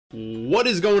What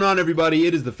is going on, everybody?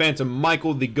 It is the Phantom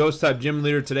Michael, the Ghost type gym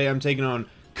leader. Today I'm taking on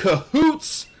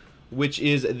Kahuutz, which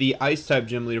is the Ice type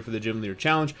gym leader for the gym leader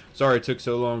challenge. Sorry it took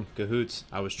so long, Kahuutz.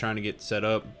 I was trying to get set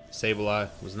up. Sableye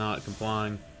was not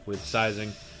complying with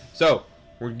sizing. So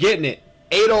we're getting it.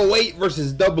 808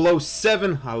 versus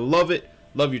 007. I love it.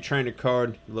 Love your trainer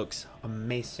card. It looks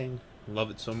amazing. Love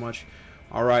it so much.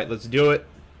 All right, let's do it.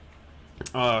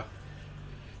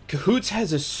 Kahuutz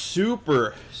has a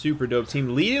super dope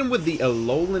team, leading with the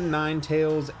Alolan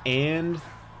Ninetales and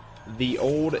the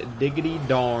old Diggity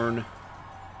Darn.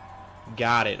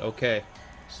 Got it. Okay.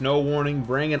 Snow warning.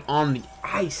 Bringing on the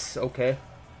ice. Okay.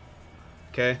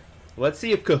 Okay. Let's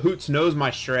see if Kahuutz knows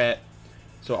my strat.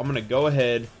 So I'm gonna go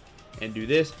ahead and do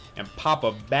this and pop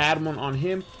a bad one on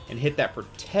him and hit that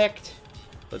protect.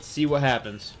 Let's see what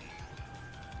happens.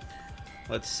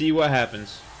 Let's see what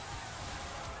happens.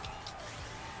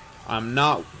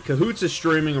 Kahuutz is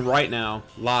streaming right now,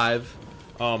 live.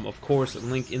 Of course,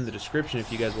 link in the description if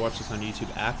you guys watch this on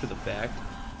YouTube after the fact.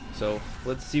 So,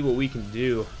 let's see what we can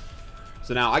do.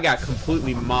 So now, I got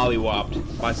completely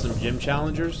mollywopped by some gym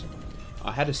challengers.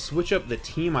 I had to switch up the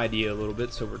team idea a little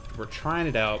bit, so we're trying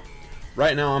it out.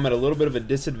 Right now, I'm at a little bit of a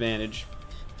disadvantage.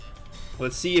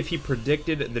 Let's see if he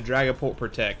predicted the Dragapult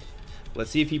Protect. Let's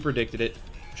see if he predicted it.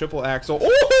 Triple Axle.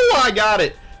 Oh, I got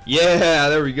it! Yeah,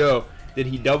 there we go. Did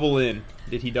he double in?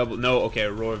 Did he double? No. Okay,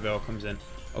 Roar Veil comes in.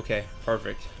 Okay,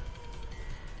 perfect.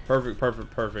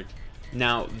 Perfect.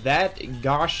 Now, that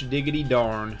gosh diggity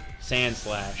darn Sand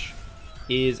Slash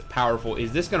is powerful.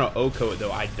 Is this going to OHKO it,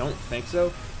 though? I don't think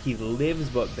so. He lives,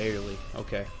 but barely.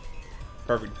 Okay.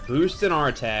 Perfect. Boosting our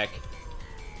attack.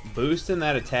 Boosting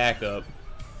that attack up.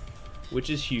 Which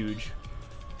is huge.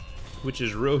 Which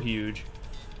is real huge.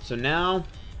 So now,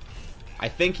 I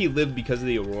think he lived because of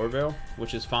the Aurora Veil,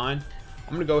 which is fine.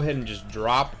 I'm going to go ahead and just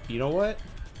drop. You know what?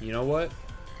 You know what?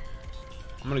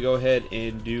 I'm going to go ahead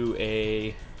and do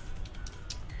a...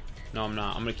 No, I'm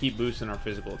not. I'm going to keep boosting our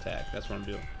physical attack. That's what I'm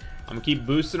doing. I'm going to keep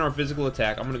boosting our physical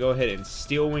attack. I'm going to go ahead and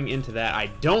Steel Wing into that. I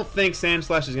don't think Sand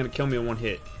Slash is going to kill me in one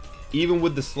hit. Even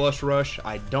with the Slush Rush,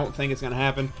 I don't think it's going to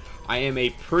happen. I am a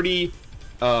pretty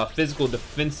physical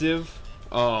defensive.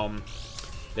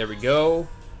 There we go.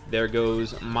 There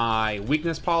goes my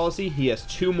weakness policy. He has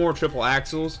 2 more triple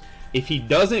axles. If he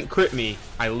doesn't crit me,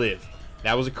 I live.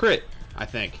 That was a crit, I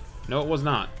think. No, it was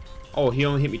not. Oh, he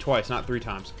only hit me twice, not 3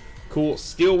 times. Cool.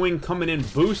 Steel Wing coming in,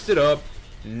 boosted up.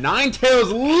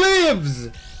 Ninetales lives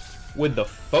with the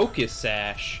Focus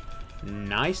Sash.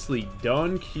 Nicely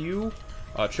done, Q.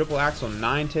 Triple Axle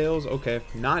Ninetales. Okay,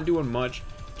 not doing much.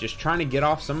 Just trying to get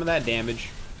off some of that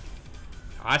damage.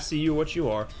 I see you what you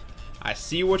are. I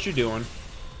see what you're doing.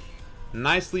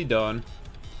 Nicely done.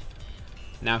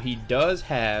 Now he does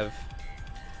have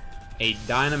a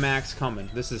Dynamax coming.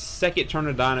 This is second turn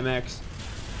of Dynamax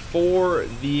for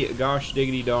the Gosh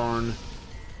Diggity Darn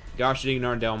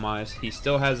Delmise. He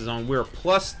still has his own. We're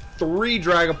 +3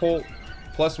 Dragapult,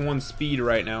 +1 speed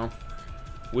right now,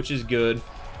 which is good.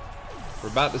 We're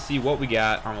about to see what we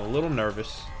got. I'm a little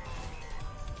nervous.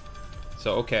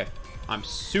 So okay, I'm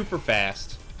super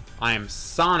fast. I am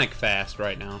Sonic fast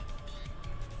right now.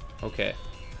 Okay.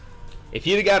 If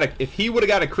he would have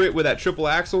got a crit with that triple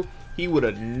axle, he would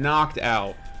have knocked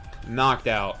out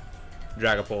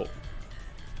Dragapult.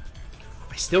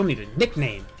 I still need a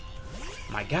nickname.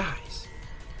 My guys.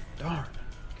 Darn.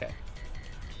 Okay.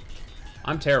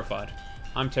 I'm terrified.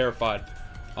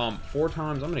 4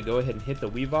 times. I'm gonna go ahead and hit the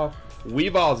Weavile.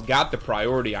 Weavile's got the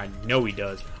priority. I know he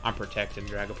does. I'm protecting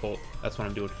Dragapult. That's what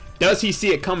I'm doing. Does he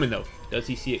see it coming though? Does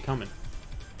he see it coming?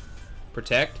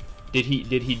 Protect. Did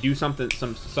he do something,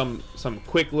 some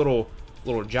quick little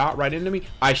jot right into me?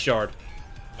 Ice Shard.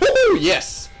 Woo!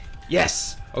 Yes!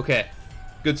 Yes! Okay.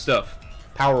 Good stuff.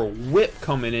 Power Whip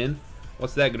coming in.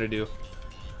 What's that gonna do?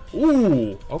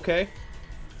 Ooh! Okay.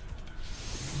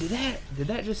 Did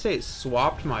that just say it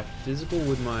swapped my physical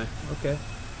with my... Okay.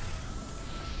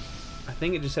 I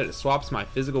think it just said it swaps my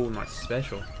physical with my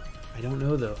special. I don't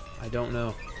know though. I don't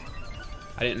know.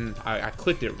 I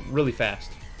clicked it really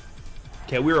fast.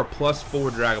 Okay, we're a +4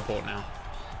 Dragapult now.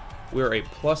 We're a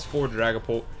 +4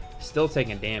 Dragapult, still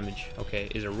taking damage. Okay,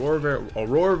 is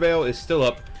Aurora Veil is still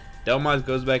up. Delmise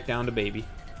goes back down to baby.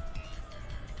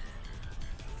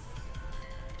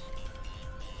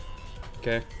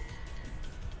 Okay.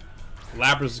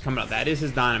 Lapras is coming up. That is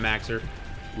his Dynamaxer.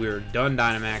 We're done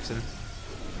Dynamaxing.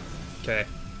 Okay.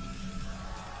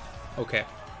 Okay.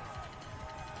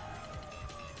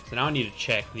 So now I need to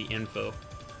check the info.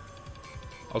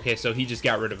 Okay, so he just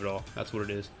got rid of it all. That's what it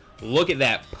is. Look at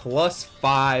that.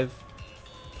 +5,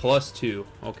 +2.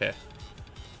 Okay.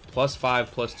 +5,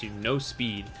 +2. No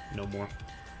speed no more.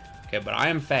 Okay, but I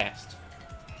am fast.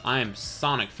 I am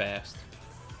Sonic fast.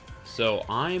 So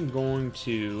I'm going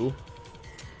to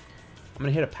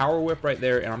hit a Power Whip right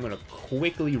there, and I'm going to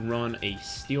quickly run a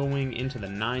Steel Wing into the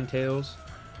Ninetales.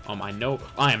 I know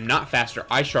I am not faster.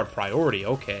 Ice Shard priority.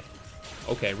 Okay.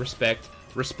 Okay, respect.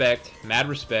 Respect. Mad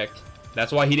respect.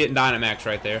 That's why he didn't Dynamax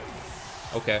right there.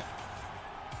 Okay.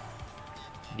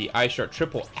 The Ice Shard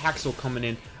triple Axle coming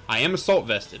in. I am Assault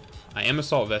Vested. I am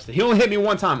Assault Vested. He only hit me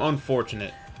one time.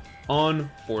 Unfortunate.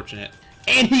 Unfortunate.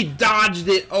 And he dodged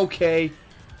it. Okay.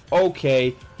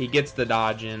 Okay. He gets the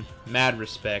dodge in. Mad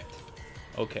respect.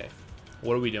 Okay.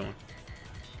 What are we doing?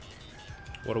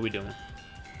 What are we doing?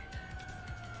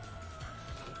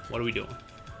 What are we doing?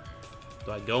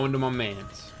 Do I go into my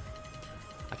mans?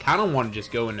 I kind of want to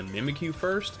just go into Mimikyu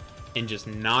first and just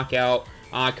knock out.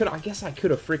 I guess I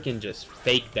could have freaking just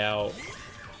faked out.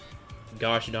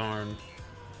 Gosh darn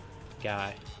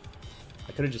guy.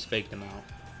 I could have just faked him out.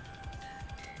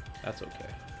 That's okay.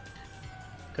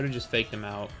 Could have just faked him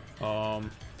out.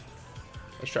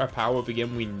 Let's try Power Up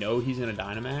again. We know he's gonna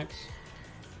Dynamax.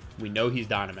 We know he's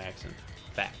Dynamaxing.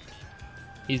 Fact.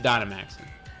 He's Dynamaxing.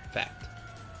 Fact.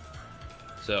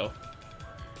 So,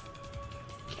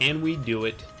 can we do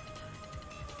it?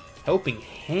 Helping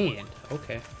Hand.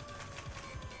 Okay.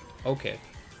 Okay.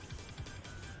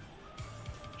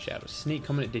 Shadow Sneak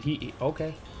coming in. Did he?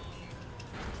 Okay.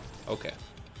 Okay.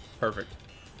 Perfect.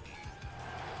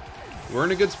 We're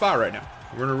in a good spot right now.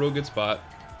 We're in a real good spot.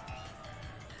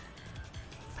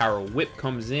 Power Whip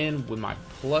comes in with my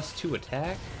 +2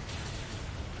 attack.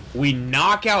 We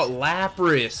knock out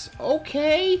Lapras.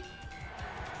 Okay.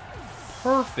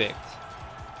 Perfect.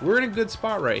 We're in a good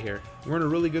spot right here. We're in a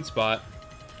really good spot.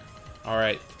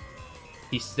 Alright.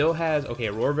 He still has... Okay,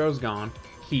 Roarbarrel's gone.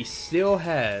 He still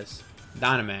has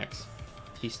Dynamax.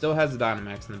 He still has the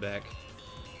Dynamax in the back.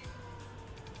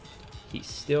 He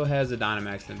still has the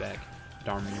Dynamax in the back.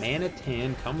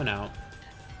 Darmanitan coming out.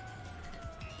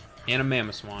 And a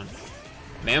Mamoswine.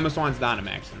 Mamoswine's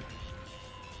Dynamaxing.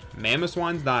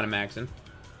 Mamoswine's Dynamaxing.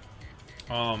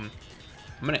 I'm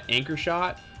going to Anchor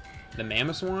Shot the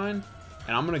Mamoswine.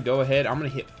 And I'm going to go ahead. I'm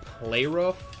going to hit Play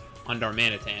Rough on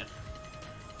Darmanitan.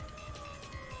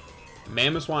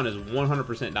 Mamoswine is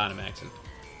 100% Dynamaxing.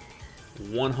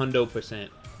 100%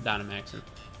 Dynamaxing.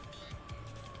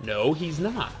 No, he's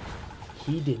not.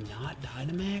 He did not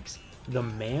Dynamax the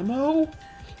Mamo?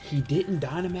 He didn't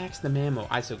Dynamax the Mamo.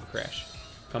 Icicle Crash.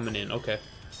 Coming in. Okay.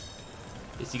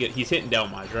 Is he good? He's hitting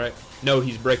Delmise, right? No,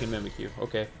 he's breaking Mimikyu.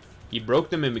 Okay. He broke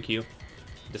the Mimikyu.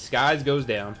 Disguise goes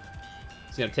down.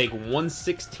 He's going to take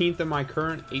 1/16 of my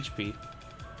current HP.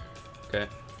 Okay.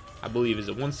 I believe, is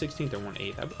it 1/16 or 1/8?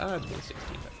 It's 1/16,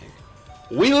 I think.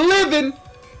 We livin'!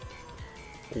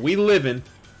 We livin'.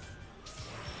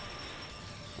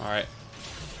 Alright.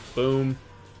 Boom.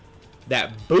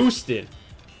 That boosted.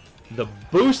 The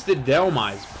boosted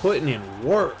Delmise putting in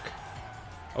work.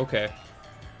 Okay.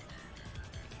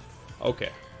 Okay.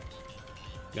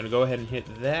 Gonna go ahead and hit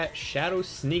that. Shadow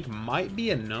Sneak might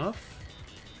be enough.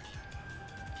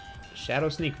 Shadow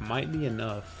Sneak might be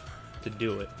enough to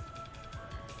do it.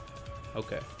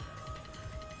 Okay.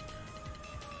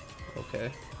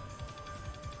 Okay.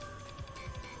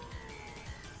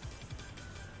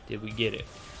 Did we get it?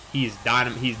 He's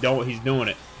doing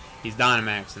it. He's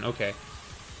Dynamaxing. Okay.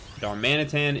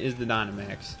 Darmanitan is the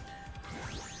Dynamax.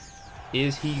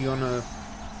 Is he gonna...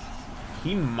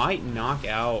 He might knock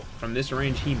out... From this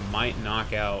range, he might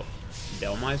knock out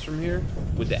Delmise from here.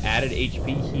 With the added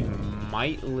HP, he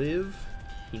might live.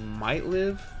 He might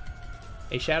live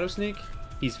a Shadow Sneak.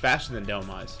 He's faster than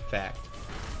Delmise. Fact.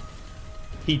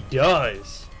 He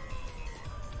does.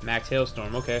 Max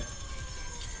Hailstorm. Okay.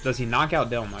 Does he knock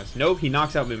out Delmise? Nope, he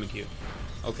knocks out Mimikyu.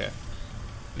 Okay.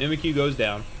 Mimikyu goes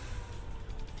down.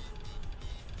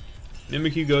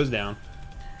 Mimikyu goes down.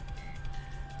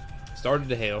 Started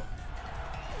to hail.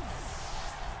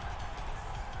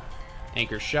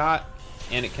 Anchor Shot.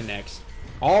 And it connects.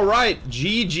 Alright,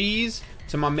 GG's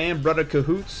to my man, brother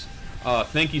Kahuutz.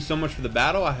 Thank you so much for the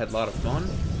battle. I had a lot of fun.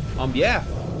 Yeah,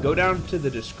 go down to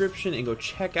the description and go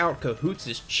check out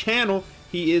Kahootz's channel.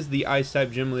 He is the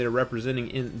Ice-type gym leader representing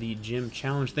in the gym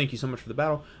challenge. Thank you so much for the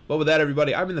battle. But with that,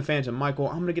 everybody, I've been the Phantom Michael.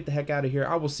 I'm going to get the heck out of here.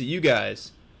 I will see you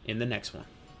guys in the next one.